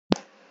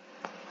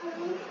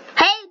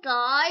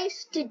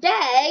guys,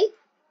 today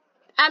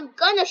I'm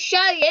gonna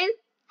show you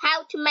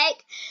how to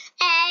make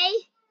a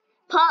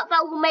part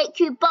that will make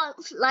you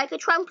bounce like a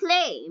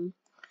trampoline.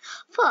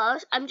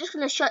 First, I'm just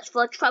gonna search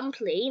for a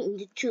trampoline in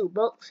the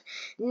toolbox,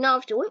 and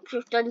after once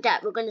we've done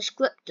that, we're gonna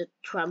script the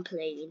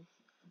trampoline.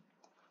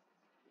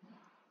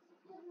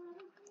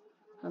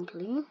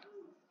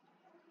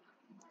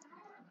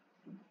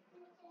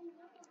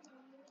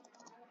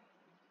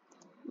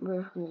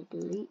 We're gonna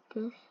delete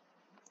this.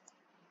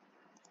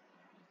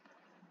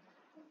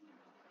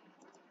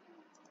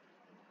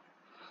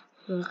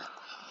 And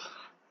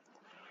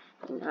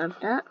have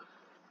that.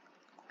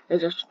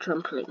 It's just a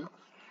trampoline.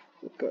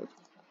 Good.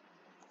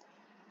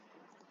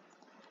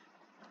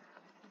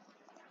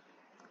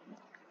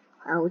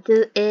 What I'll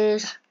do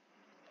is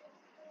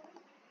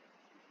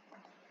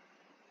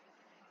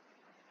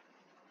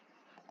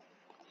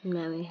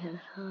now we have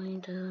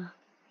find a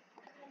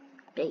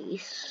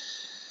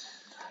base.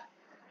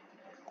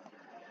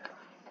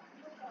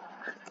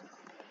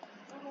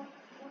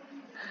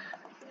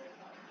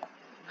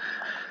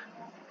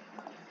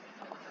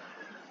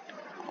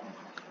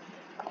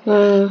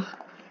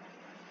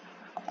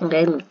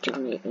 Okay, I'm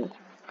doing it.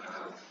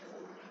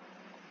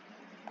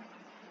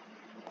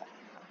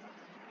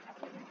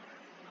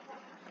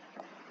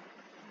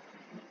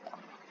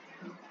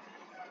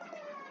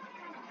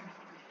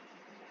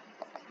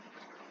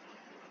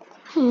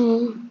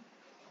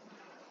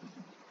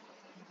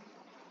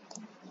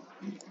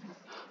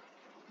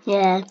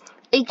 Yeah,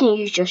 you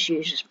can just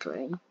use a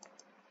spring.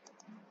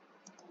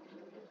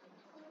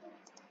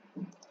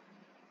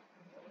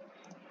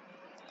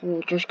 And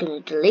we're just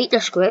going to delete the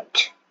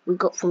script we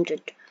got from the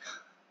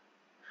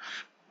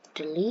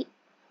delete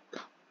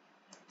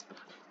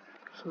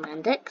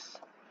Command X,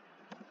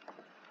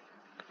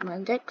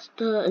 and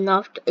after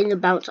in the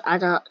bounce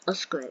add a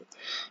script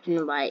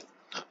and write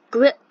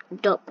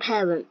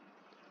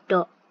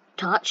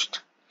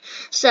grip.parent.touched.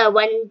 So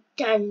when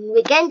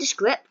we get the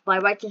script by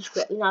writing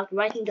script and after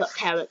writing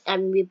 .parent,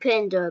 and we put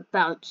in the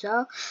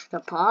bouncer, the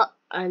part,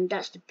 and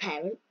that's the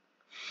parent,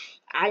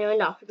 and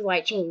then after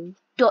writing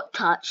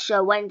 .touch.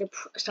 So when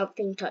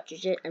something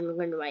touches it, and we're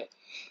going to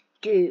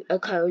do a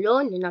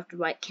colon, and after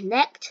write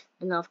connect,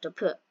 and after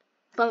put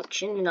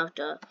function, and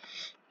after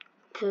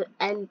put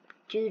and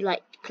do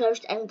like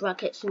closed end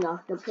brackets, and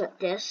after put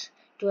this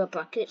do a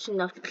brackets,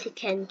 and after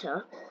click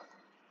enter,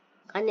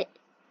 and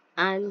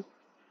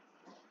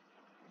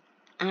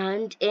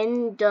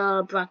in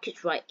the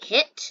brackets write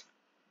hit,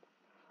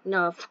 and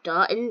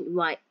after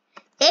write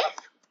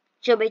if.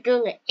 So we're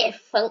doing an if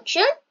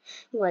function.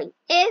 Right,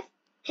 if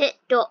hit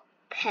dot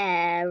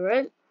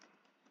parent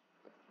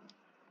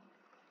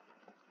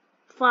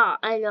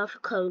and after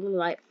colon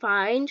write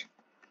find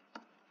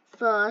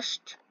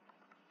first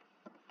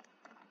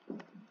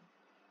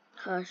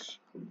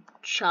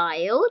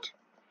child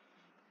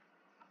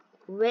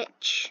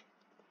which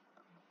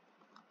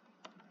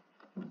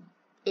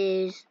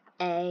is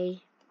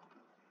a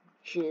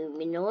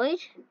humanoid.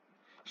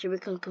 So we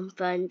can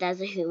confirm there's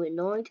a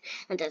humanoid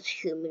and there's a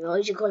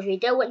humanoid because we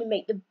don't want to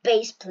make the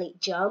base plate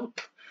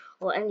jump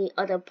or any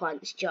other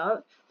plants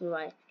jump.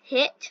 Right,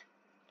 hit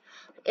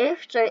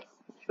if. So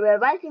we're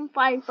writing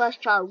find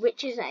first child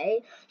which is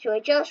a, so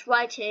we're just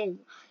writing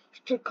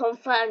to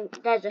confirm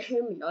there's a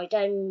humanoid,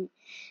 and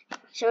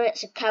so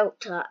it's a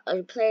character,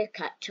 a player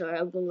character.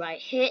 I'm going to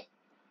write hit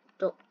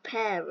dot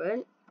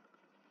parent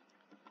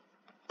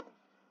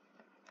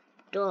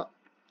dot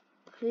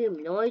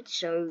humanoid.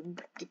 So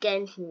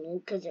again,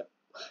 because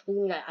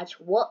humanoid has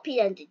whoopee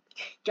and the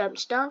jump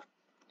stuff,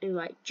 and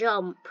write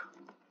jump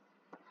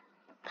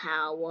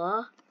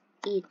power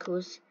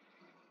equals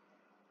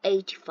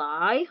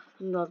 85,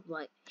 and I'll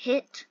write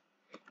hit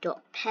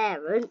dot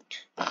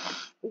parent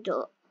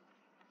dot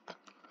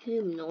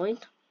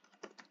humanoid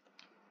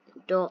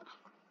dot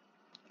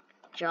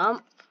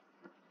jump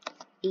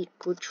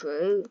equal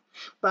true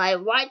by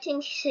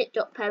writing hit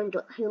dot parent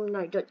dot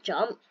humanoid dot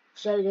jump.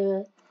 So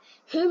the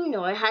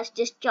humanoid has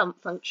this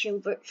jump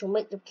function which will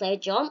make the player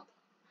jump.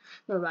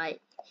 Alright,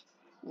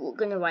 we're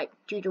gonna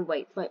do the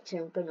weight function.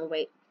 I'm gonna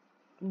wait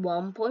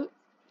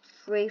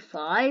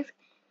 1.35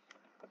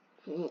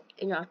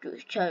 and after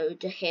it show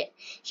the hit,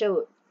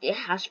 so it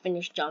has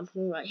finished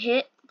jumping. Right,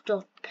 hit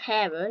dot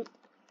parent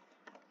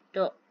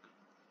dot,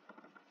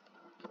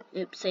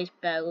 oops, I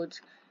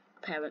spelled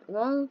parent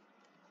wrong,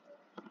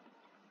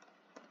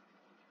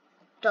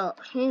 dot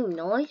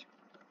humanoid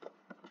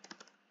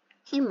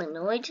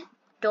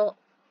dot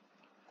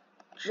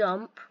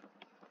jump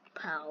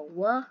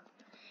power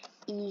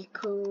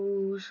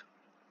equals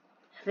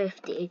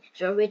 50.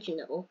 So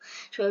original.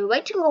 So we're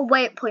waiting on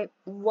weight point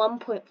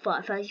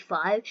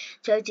 1.535.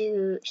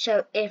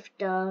 So if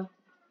the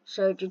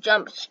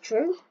jump is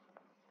true.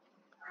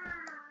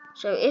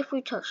 So if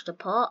we touch the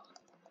part,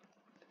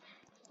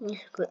 it's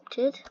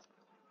scripted.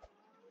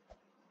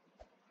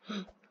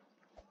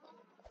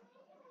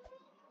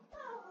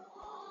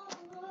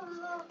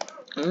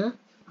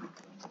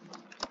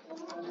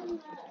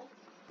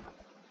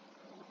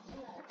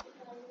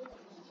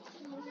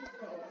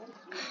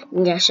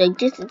 Yeah, so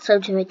this is how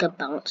to make a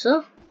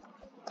bouncer.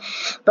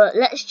 But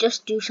let's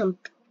just do some.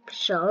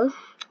 So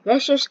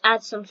let's just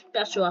add some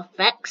special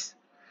effects,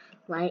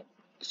 like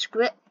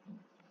script.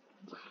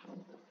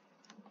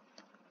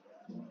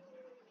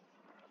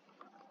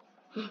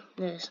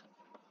 This.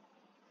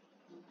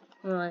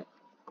 Right.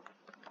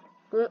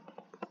 Script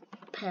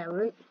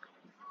parent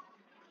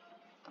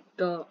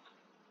dot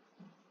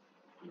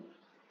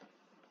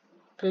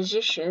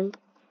position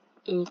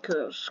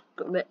equals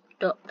script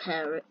dot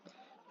parent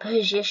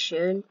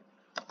position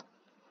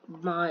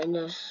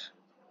minus.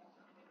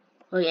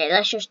 Okay,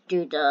 let's just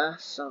do the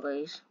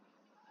size.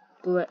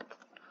 Script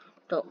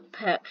dot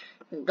parent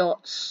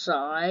dot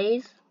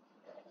size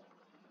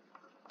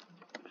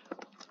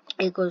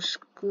equals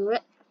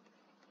script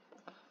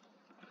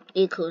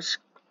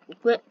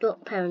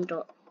dot parent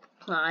dot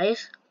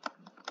size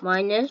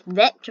minus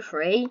vector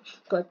 3,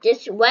 because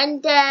this,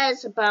 when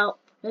there's about,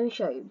 let me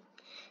show you,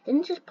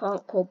 in this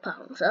part called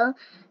bouncer,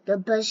 the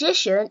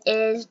position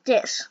is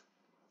this,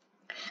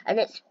 and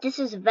this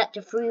is a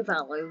vector 3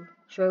 value,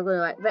 so we're going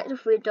to write vector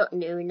 3 dot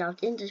new. Now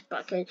in this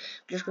bracket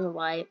I'm just going to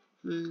write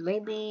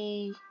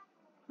maybe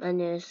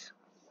minus,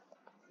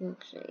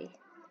 let's see,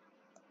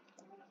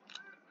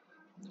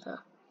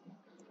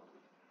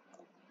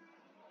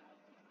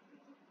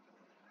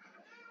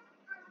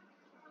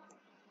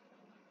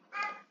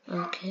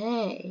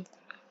 okay,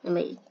 let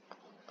me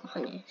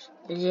minus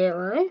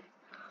 0,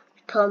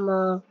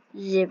 comma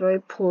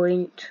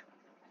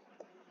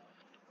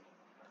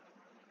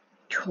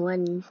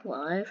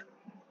 0.25,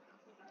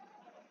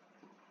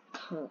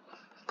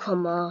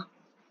 comma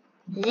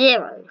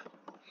 0.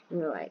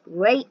 Right,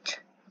 rate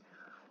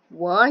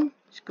 1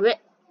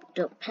 script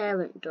dot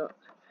parent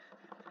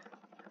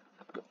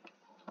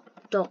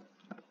dot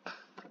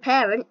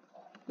parent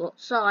dot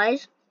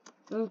size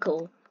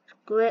equal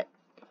script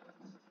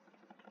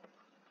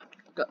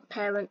dot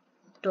parent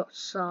dot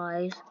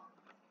size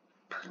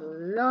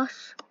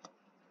plus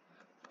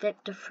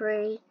vector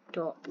 3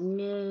 dot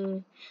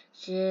new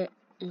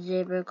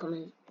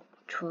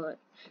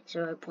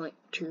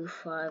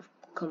 0.25,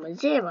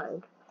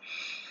 0.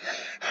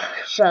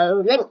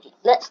 So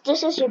let's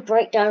this is a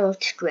breakdown of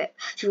the script.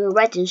 So we're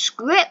writing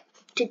script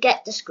to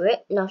get the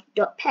script, not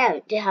dot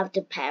parent to have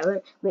the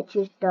parent, which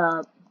is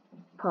the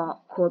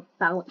part called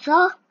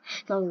bouncer.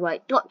 So we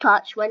write dot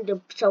touch when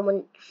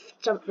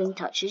something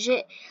touches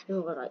it,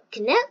 and we're like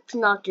connect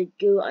now to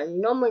do a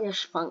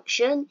anomalous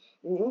function.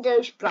 And in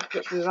those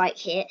brackets we write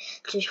here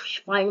to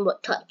find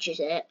what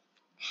touches it.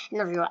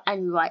 And we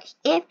write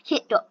if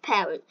hit dot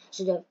parent,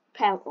 so the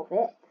parent of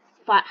it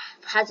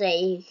has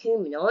a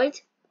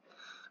humanoid,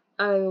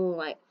 and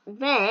like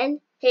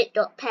then hit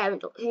dot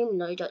parent dot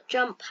humanoid dot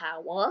jump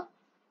power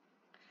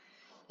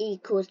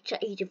equals to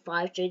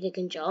 85, so they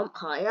can jump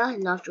higher.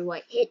 And after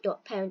write hit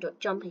dot parent dot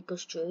jump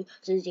equals true,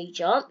 so they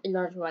jump. And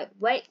after write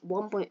weight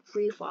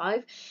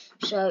 1.35,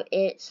 so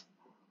it's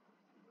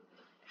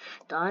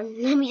done.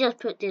 Let me just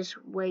put this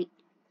weight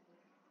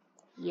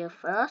here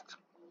first.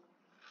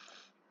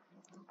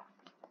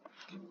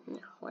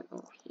 One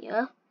over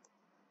here.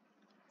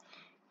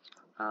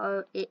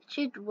 It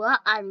should work,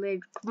 and we're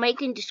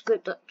making the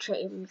script dot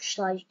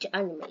size to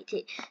animate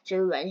it.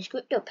 So when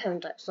script dot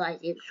parent dot size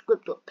is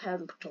script dot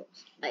parent dot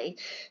size.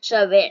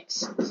 So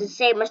it's the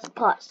same as the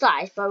part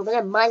size, but we're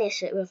gonna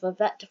minus it with a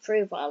vector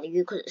 3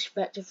 value because it's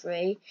vector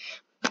 3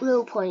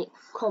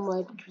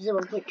 0.25,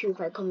 0,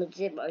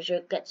 so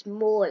it gets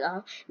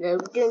smaller. Then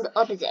we're doing the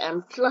opposite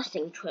and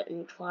plusing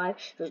 25,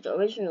 so it's the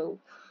original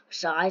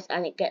size,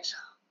 and it gets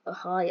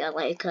higher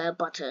like a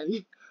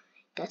button.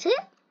 Get it?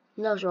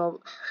 Now we're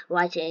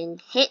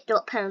writing hit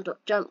dot parent dot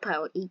jump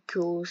power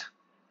equals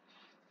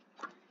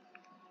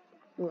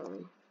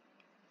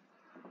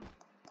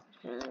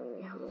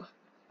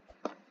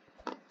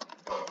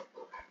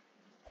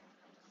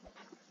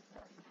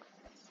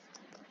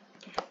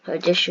so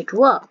this should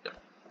work.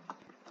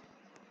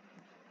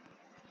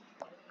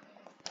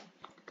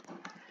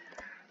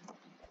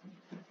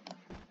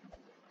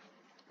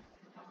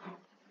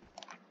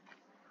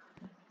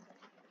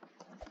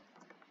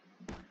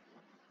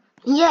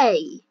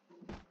 Yay!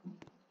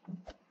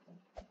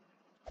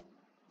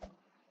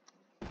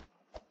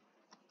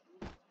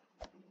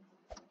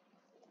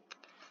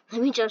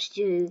 Let me just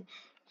do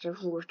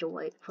something with the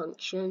weight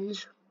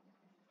functions.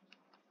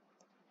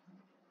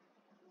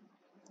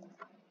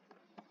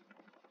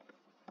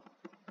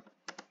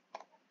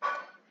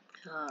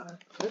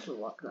 This will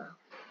work now.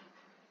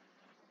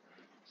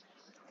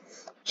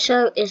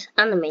 So it's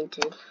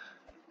animated.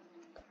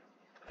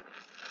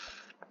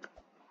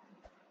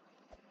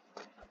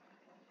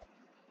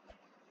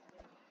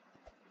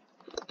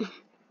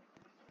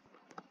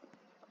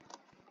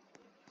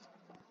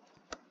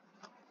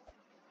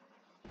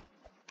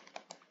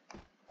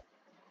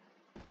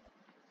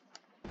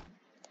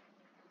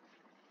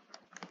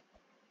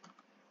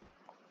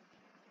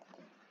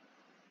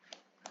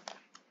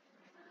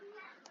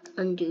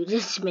 Undo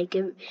this to make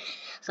it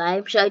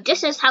time. So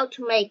this is how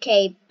to make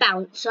a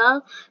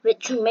bouncer,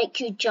 which will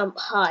make you jump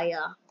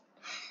higher.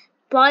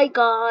 Bye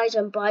guys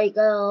and bye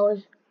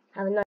girls. Have a nice